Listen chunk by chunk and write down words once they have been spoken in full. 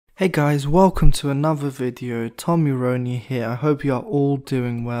Hey guys, welcome to another video. Tommy Roney here. I hope you are all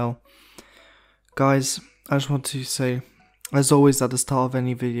doing well. Guys, I just want to say, as always at the start of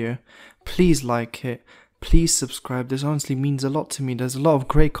any video, please like it, please subscribe. This honestly means a lot to me. There's a lot of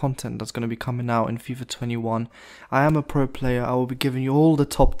great content that's going to be coming out in FIFA 21. I am a pro player. I will be giving you all the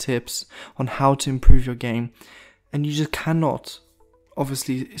top tips on how to improve your game. And you just cannot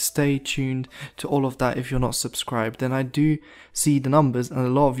obviously stay tuned to all of that if you're not subscribed. And I do see the numbers, and a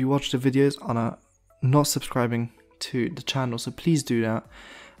lot of you watch the videos and are not subscribing to the channel, so please do that.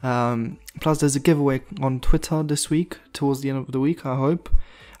 Plus there's a giveaway on Twitter this week, towards the end of the week. I hope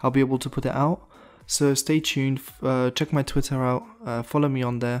I'll be able to put it out, so stay tuned. Check my Twitter out, follow me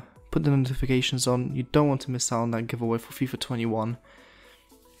on there, put the notifications on. You don't want to miss out on that giveaway for FIFA 21.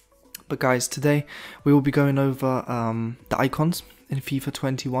 But guys, today we will be going over the icons in FIFA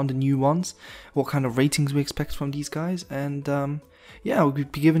 21, the new ones, what kind of ratings we expect from these guys, and yeah, we'll be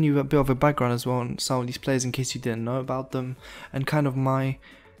giving you a bit of a background as well on some of these players in case you didn't know about them, and kind of my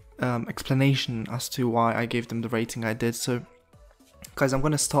explanation as to why I gave them the rating I did. So guys, I'm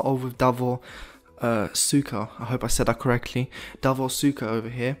going to start off with Davor Suker. I hope I said that correctly. Davor Suker over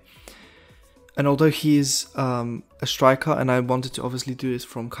here. And although he is a striker, and I wanted to obviously do this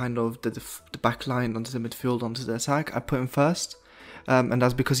from kind of the back line onto the midfield onto the attack, I put him first. And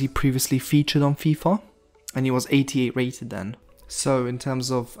that's because he previously featured on FIFA, and he was 88 rated then. So in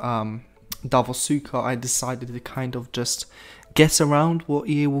terms of Davor Suker, I decided to kind of just guess around what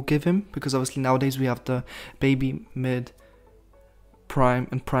EA will give him, because obviously nowadays we have the baby, mid, prime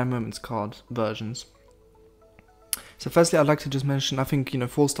and prime moments card versions. So firstly, I'd like to just mention, I think,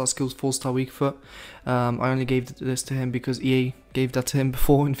 4-star skills, 4-star weak foot. I only gave this to him because EA gave that to him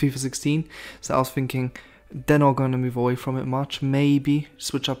before in FIFA 16. So I was thinking they're not going to move away from it much. Maybe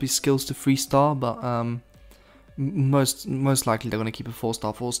switch up his skills to 3-star, but most likely they're going to keep it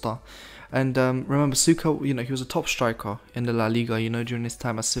 4-star. And remember, Suker, he was a top striker in the La Liga, during his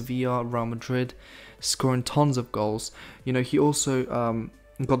time at Sevilla, Real Madrid, scoring tons of goals. He also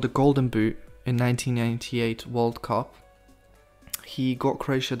got the Golden Boot in 1998 World Cup. He got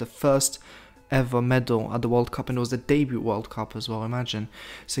Croatia the first ever medal at the World Cup, and it was the debut World Cup as well, imagine.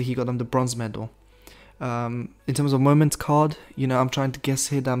 So he got them the bronze medal. In terms of moments card, I'm trying to guess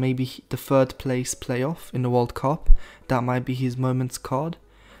here that maybe the third place playoff in the World Cup, that might be his moments card.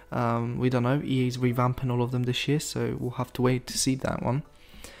 We don't know. EA's revamping all of them this year, so we'll have to wait to see that one.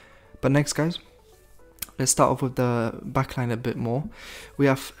 But next, guys, let's start off with the backline a bit more. We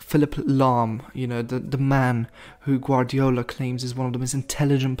have Philipp Lahm, the man who Guardiola claims is one of the most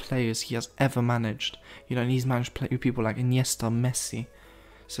intelligent players he has ever managed. And he's managed people like Iniesta, Messi.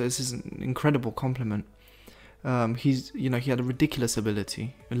 So this is an incredible compliment. He had a ridiculous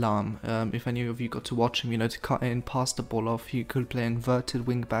ability, Lahm. If any of you got to watch him, to cut in, pass the ball off. He could play inverted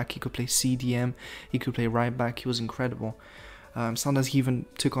wing back. He could play CDM. He could play right back. He was incredible. Sometimes he even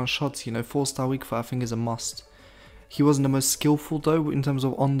took on shots. 4-star weak foot I think is a must. He wasn't the most skillful though in terms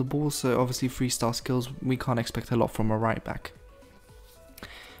of on the ball, so obviously 3-star skills, we can't expect a lot from a right back.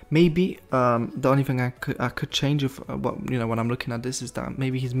 Maybe the only thing I could change if when I'm looking at this is that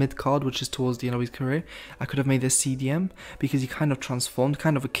maybe his mid card, which is towards the end of his career, I could have made this CDM, because he kind of transformed,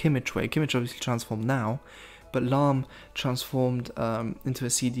 kind of a Kimmich way. Kimmich obviously transformed now, but Lahm transformed into a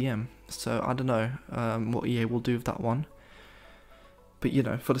CDM. So I don't know what EA will do with that one. But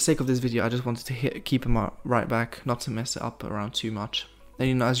for the sake of this video, I just wanted to keep him at right back, not to mess it up around too much.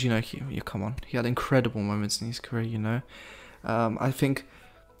 And as come on, he had incredible moments in his career. I think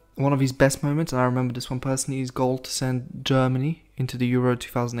one of his best moments, and I remember this one personally, his goal to send Germany into the Euro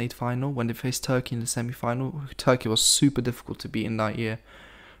 2008 final when they faced Turkey in the semi-final. Turkey was super difficult to beat in that year.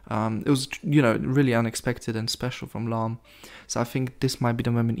 It was, really unexpected and special from Lahm. So I think this might be the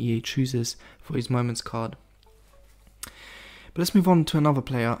moment EA chooses for his moments card. But let's move on to another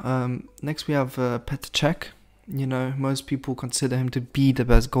player. Next we have Petr Cech. Most people consider him to be the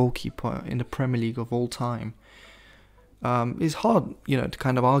best goalkeeper in the Premier League of all time. It's hard, to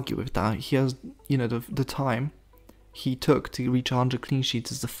kind of argue with that. He has, the time he took to reach 100 clean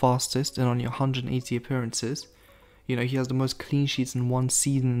sheets is the fastest in only 180 appearances. He has the most clean sheets in one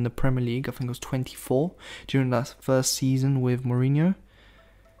season in the Premier League. I think it was 24 during that first season with Mourinho.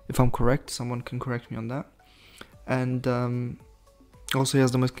 If I'm correct, someone can correct me on that. And also he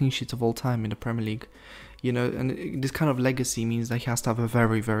has the most clean sheets of all time in the Premier League. And this kind of legacy means that he has to have a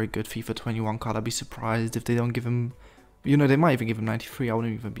very, very good FIFA 21 card. I'd be surprised if they don't give him, they might even give him 93. I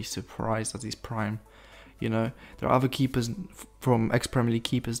wouldn't even be surprised at his prime. There are other keepers from ex-Premier League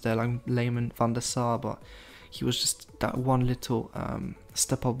keepers there, like Lehmann, Van der Sar, but he was just that one little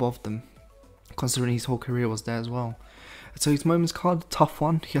step above them, considering his whole career was there as well. So his moments card, tough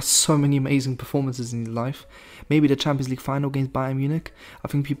one. He has so many amazing performances in his life. Maybe the Champions League final against Bayern Munich. I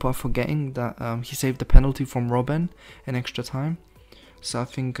think people are forgetting that he saved the penalty from Robben in extra time. So I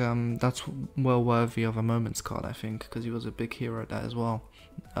think that's well worthy of a moments card, I think, because he was a big hero at that as well.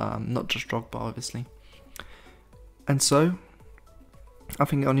 Not just Drogba, obviously. And so, I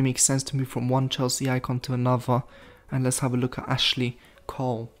think it only makes sense to move from one Chelsea icon to another. And let's have a look at Ashley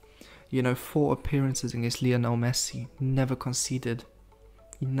Cole. 4 appearances against Lionel Messi. Never conceded.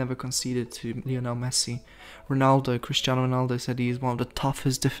 He never conceded to Lionel Messi. Cristiano Ronaldo said he is one of the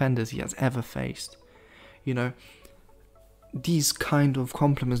toughest defenders he has ever faced. These kind of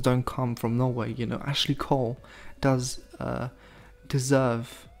compliments don't come from nowhere. Ashley Cole does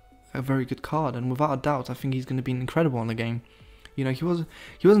deserve a very good card, and without a doubt, I think he's going to be incredible on the game. He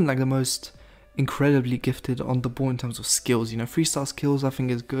wasn't like the most incredibly gifted on the ball in terms of skills. 3-star skills I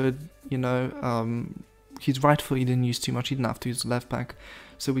think is good. His right foot he didn't use too much. He didn't have to use the left back,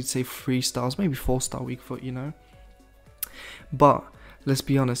 so we'd say 3 stars, maybe 4-star weak foot. But let's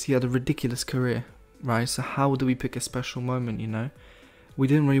be honest, he had a ridiculous career. Right, so how do we pick a special moment? We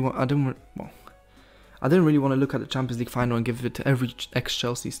didn't really want. I didn't really want to look at the Champions League final and give it to every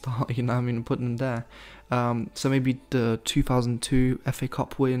ex-Chelsea star. And put them there. So maybe the 2002 FA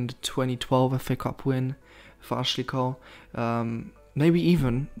Cup win, the 2012 FA Cup win for Ashley Cole. Maybe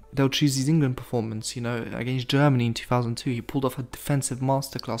even they'll choose his England performance. Against Germany in 2002, he pulled off a defensive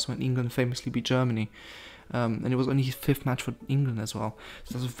masterclass when England famously beat Germany, and it was only his 5th match for England as well.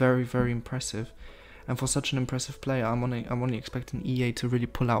 So that's very, very impressive. And for such an impressive player, I'm only expecting EA to really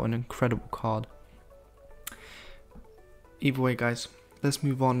pull out an incredible card. Either way, guys, let's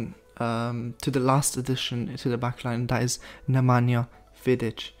move on to the last addition to the backline. That is Nemanja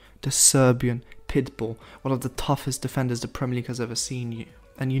Vidic, the Serbian pitbull, one of the toughest defenders the Premier League has ever seen.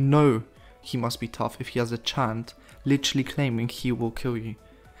 And he must be tough if he has a chant literally claiming he will kill you.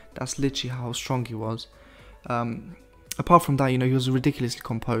 That's literally how strong he was. Apart from that, he was ridiculously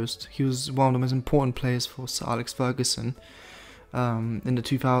composed. He was one of the most important players for Sir Alex Ferguson in the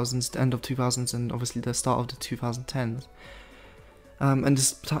 2000s, the end of 2000s, and obviously the start of the 2010s.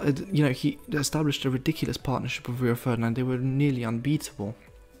 He established a ridiculous partnership with Rio Ferdinand. They were nearly unbeatable.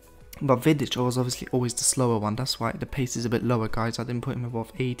 But Vidic was obviously always the slower one. That's why the pace is a bit lower, guys. I didn't put him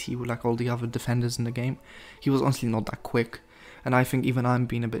above 80 like all the other defenders in the game. He was honestly not that quick, and I think even I'm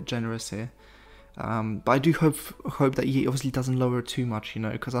being a bit generous here. But I do hope that he obviously doesn't lower it too much,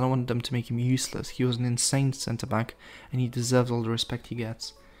 because I don't want them to make him useless. He was an insane centre-back, and he deserves all the respect he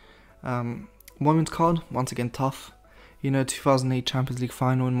gets. Moments card, once again tough. 2008 Champions League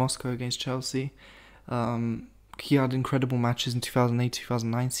final in Moscow against Chelsea. He had incredible matches in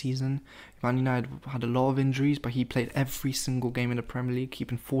 2008-2009 season. Man United had a lot of injuries, but he played every single game in the Premier League,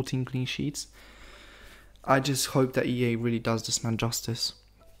 keeping 14 clean sheets. I just hope that EA really does this man justice.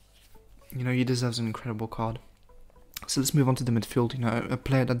 He deserves an incredible card. So let's move on to the midfield. A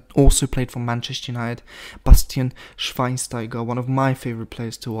player that also played for Manchester United, Bastian Schweinsteiger, one of my favourite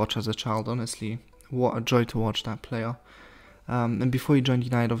players to watch as a child, honestly. What a joy to watch that player. And before he joined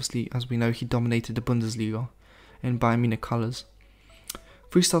United, obviously, as we know, he dominated the Bundesliga in Bayern Munich colours.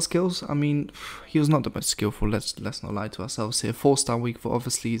 3-star skills, he was not the most skillful, let's not lie to ourselves here. 4-star weak foot,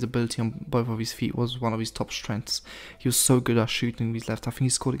 obviously his ability on both of his feet was one of his top strengths. He was so good at shooting with his left. I think he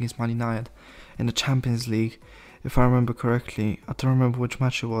scored against Man United in the Champions League, if I remember correctly. I don't remember which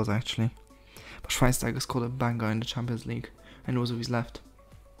match it was actually. But Schweinsteiger scored a banger in the Champions League, and it was with his left.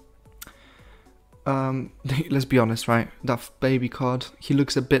 Let's be honest, right? That baby card, he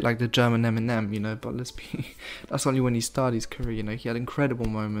looks a bit like the German Eminem, but that's only when he started his career. He had incredible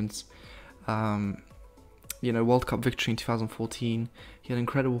moments. World Cup victory in 2014. He had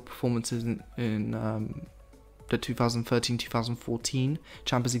incredible performances in the 2013-2014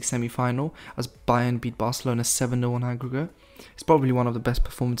 Champions League semi-final as Bayern beat Barcelona 7-0 on aggregate. It's probably one of the best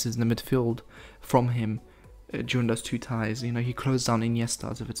performances in the midfield from him during those 2 ties. He closed down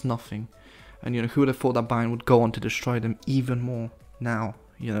Iniesta as if it's nothing. And, who would have thought that Bayern would go on to destroy them even more now?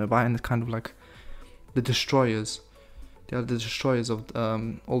 Bayern is kind of like the destroyers. They are the destroyers of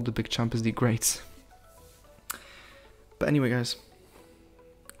all the big Champions League greats. But anyway, guys,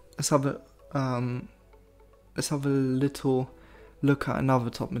 let's have a little look at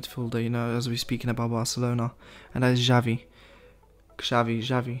another top midfielder, as we're speaking about Barcelona. And that is Xavi.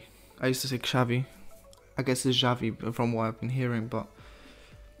 Xavi. I used to say Xavi. I guess it's Xavi from what I've been hearing, but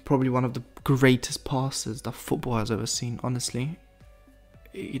probably one of the greatest passes that football has ever seen, honestly.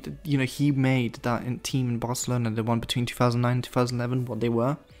 He made that team in Barcelona, the one between 2009 and 2011, what they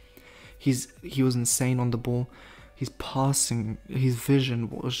were. He was insane on the ball. His passing, his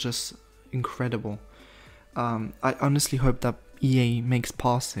vision was just incredible. I honestly hope that EA makes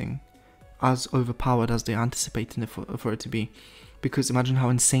passing as overpowered as they're anticipating it for it to be. Because imagine how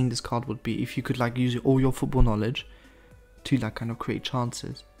insane this card would be if you could like use all your football knowledge to like kind of create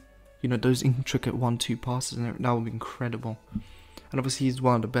chances. You know, those intricate 1-2 passes, and that would be incredible. And obviously he's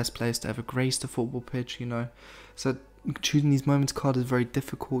one of the best players to ever grace the football pitch, you know. So choosing these moments card is very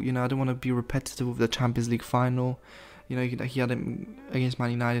difficult, you know. I don't want to be repetitive with the Champions League final. You know, he had it against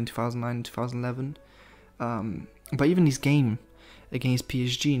Man United in 2009 and 2011. But even his game against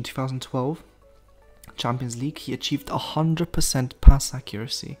PSG in 2012, Champions League, he achieved 100% pass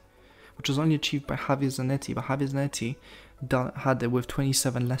accuracy, which was only achieved by Javier Zanetti. But Javier Zanetti had it with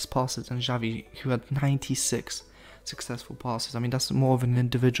 27 less passes than Xavi, who had 96 successful passes. I mean, that's more of an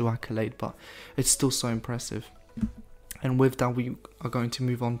individual accolade, but it's still so impressive. And with that, we are going to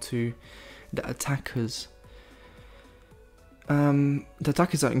move on to the attackers. The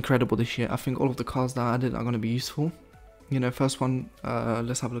attackers are incredible this year. I think all of the cards that I added are going to be useful. You know, first one,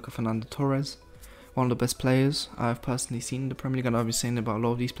 let's have a look at Fernando Torres. One of the best players I've personally seen in the Premier League. I know I've been saying about a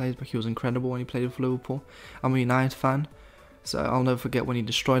lot of these players, but he was incredible when he played for Liverpool. I'm a United fan, so I'll never forget when he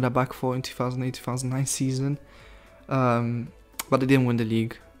destroyed our back four in 2008-2009 season. But they didn't win the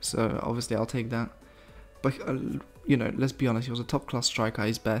league, so obviously I'll take that. But, you know, let's be honest, he was a top-class striker at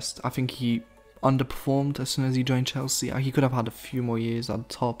his best. I think he underperformed as soon as he joined Chelsea. He could have had a few more years at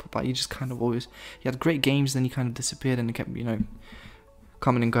the top, but he just kind of always... He had great games, then he kind of disappeared, and it kept, you know,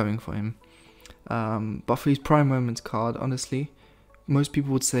 coming and going for him. But for his prime moments card, honestly, most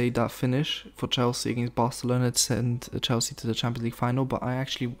people would say that finish for Chelsea against Barcelona to send Chelsea to the Champions League final, but I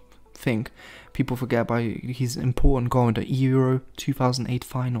actually think people forget about his important goal in the Euro 2008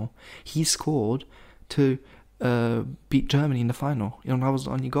 final. He scored to beat Germany in the final. You know, that was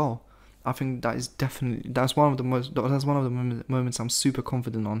the only goal. I think that is definitely, that's one of the moments I'm super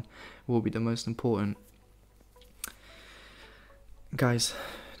confident on will be the most important. Guys,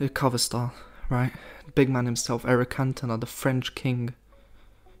 the cover star, right? Big man himself, Eric Cantona, the French king.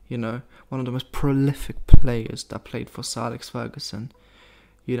 You know, one of the most prolific players that played for Sir Alex Ferguson.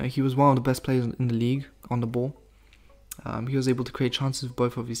 You know, he was one of the best players in the league on the ball. He was able to create chances with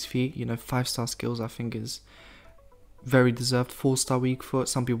both of his feet. You know, 5-star skills, I think, is very deserved. 4-star weak foot.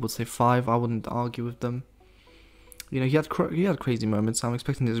 Some people would say 5. I wouldn't argue with them. You know, he had crazy moments. So I'm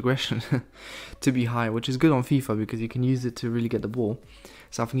expecting his aggression to be high, which is good on FIFA because you can use it to really get the ball.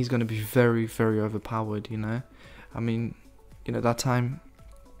 So I think he's going to be very, very overpowered. You know, I mean, you know, that time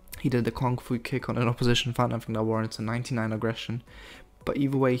he did the kung fu kick on an opposition fan. I think that warrants a 99 aggression. But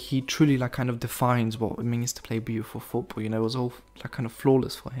either way, he truly like kind of defines what it means to play beautiful football. You know, it was all like kind of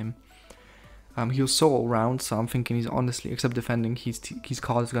flawless for him. He was so all round, so I'm thinking he's honestly, except defending, his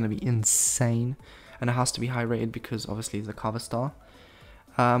card is going to be insane, and it has to be high rated because obviously he's a cover star.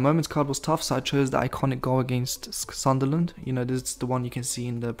 Moments card was tough, so I chose the iconic goal against Sunderland. You know, this is the one you can see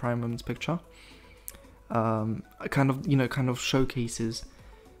in the Prime Moments picture. Kind of showcases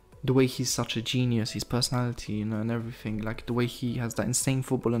the way he's such a genius, his personality, you know, and everything. Like the way he has that insane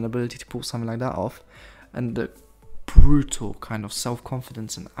football and ability to pull something like that off, and the brutal kind of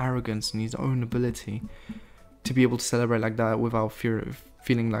self-confidence and arrogance in his own ability to be able to celebrate like that without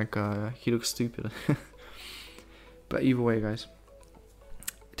feeling like he looks stupid. But either way, guys,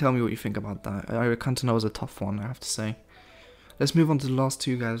 tell me what you think about that. Eric Cantona was a tough one, I have to say. Let's move on to the last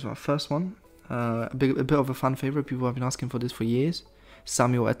two guys. Our first one, a bit of a fan favorite. People have been asking for this for years.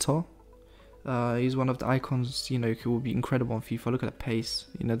 Samuel Eto'o. He's one of the icons, you know, who will be incredible on FIFA. Look at the pace,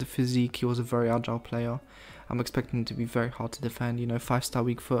 you know, the physique. He was a very agile player. I'm expecting him to be very hard to defend. You know, 5-star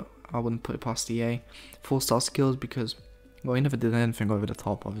weak foot, I wouldn't put it past EA. 4-star skills because, well, he never did anything over the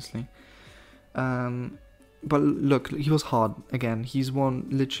top, obviously. But look, he was hard. Again, he's won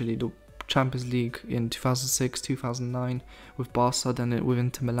literally the Champions League in 2006, 2009 with Barca, then with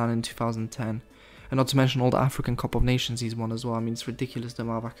Inter Milan in 2010. And not to mention all the African Cup of Nations he's won as well. I mean, it's ridiculous the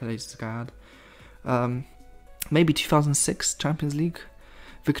amount of accolades this guy had. Maybe 2006 Champions League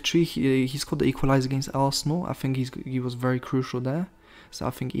victory. He scored the equalizer against Arsenal. I think he was very crucial there. So I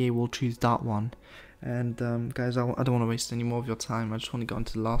think EA will choose that one. And guys, I don't want to waste any more of your time. I just want to go on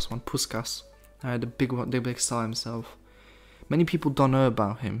to the last one. Puskas, the big star himself. Many people don't know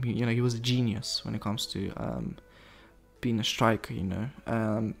about him. You know, he was a genius when it comes to being a striker. You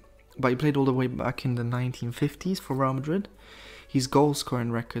know. But he played all the way back in the 1950s for Real Madrid. His goal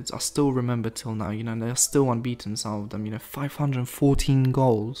scoring records are still remembered till now, you know, and they're still unbeaten, some of them, you know, 514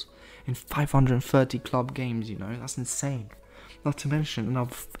 goals in 530 club games, you know, that's insane. Not to mention, now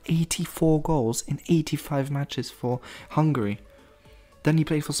 84 goals in 85 matches for Hungary. Then he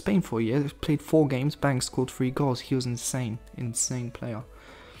played for Spain for a year, played 4 games, bang, scored 3 goals. He was insane player.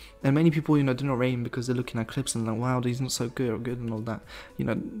 And many people, you know, do not rate him because they're looking at clips and like, wow, he's not so good or good and all that. You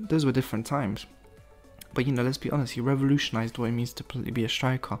know, those were different times. But, you know, let's be honest, he revolutionised what it means to be a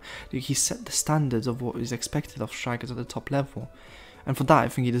striker. He set the standards of what is expected of strikers at the top level. And for that, I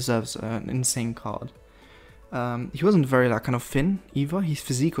think he deserves an insane card. He wasn't very, like, kind of thin either. His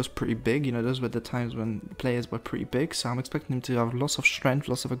physique was pretty big. You know, those were the times when players were pretty big. So I'm expecting him to have lots of strength,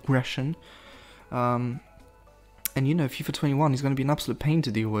 lots of aggression. And, you know, FIFA 21 is going to be an absolute pain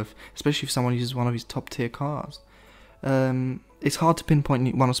to deal with, especially if someone uses one of his top tier cars. It's hard to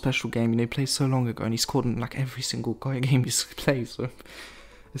pinpoint one special game. You know, he played so long ago and he scored in like every single game he's played, so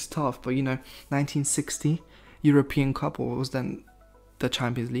it's tough. But, you know, 1960 European Cup, or what was then the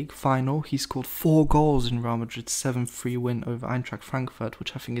Champions League final, he scored 4 goals in Real Madrid's 7-3 win over Eintracht Frankfurt,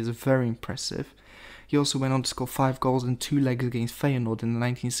 which I think is very impressive. He also went on to score 5 goals in 2 legs against Feyenoord in the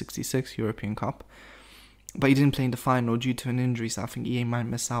 1966 European Cup. But he didn't play in the final due to an injury, so I think EA might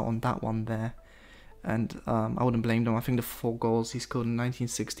miss out on that one there. And I wouldn't blame them. I think the 4 goals he scored in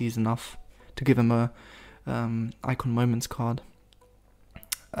 1960 is enough to give him a Icon Moments card.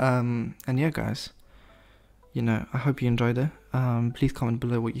 And yeah, guys, you know, I hope you enjoyed it. Please comment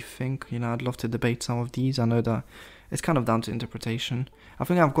below what you think. You know, I'd love to debate some of these. I know that it's kind of down to interpretation. I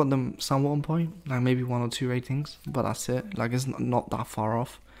think I've got them somewhat on point, like maybe 1 or 2 ratings, but that's it. Like, it's not that far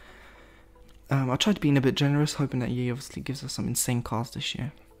off. I tried to be a bit generous, hoping that EA obviously gives us some insane cards this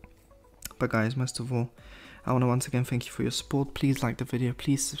year. But guys, most of all, I want to once again thank you for your support. Please like the video,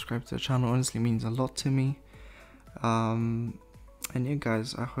 please subscribe to the channel, honestly means a lot to me. And yeah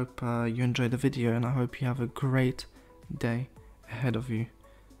guys, I hope you enjoyed the video, and I hope you have a great day ahead of you,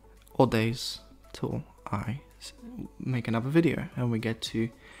 or days, till I make another video and we get to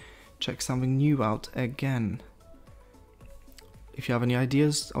check something new out again. If you have any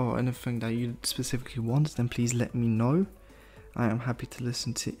ideas or anything that you specifically want, then please let me know. I am happy to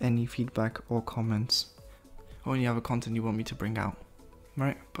listen to any feedback or comments, or any other content you want me to bring out.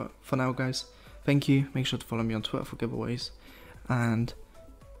 Right, but for now guys, thank you. Make sure to follow me on Twitter for giveaways, and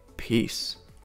peace.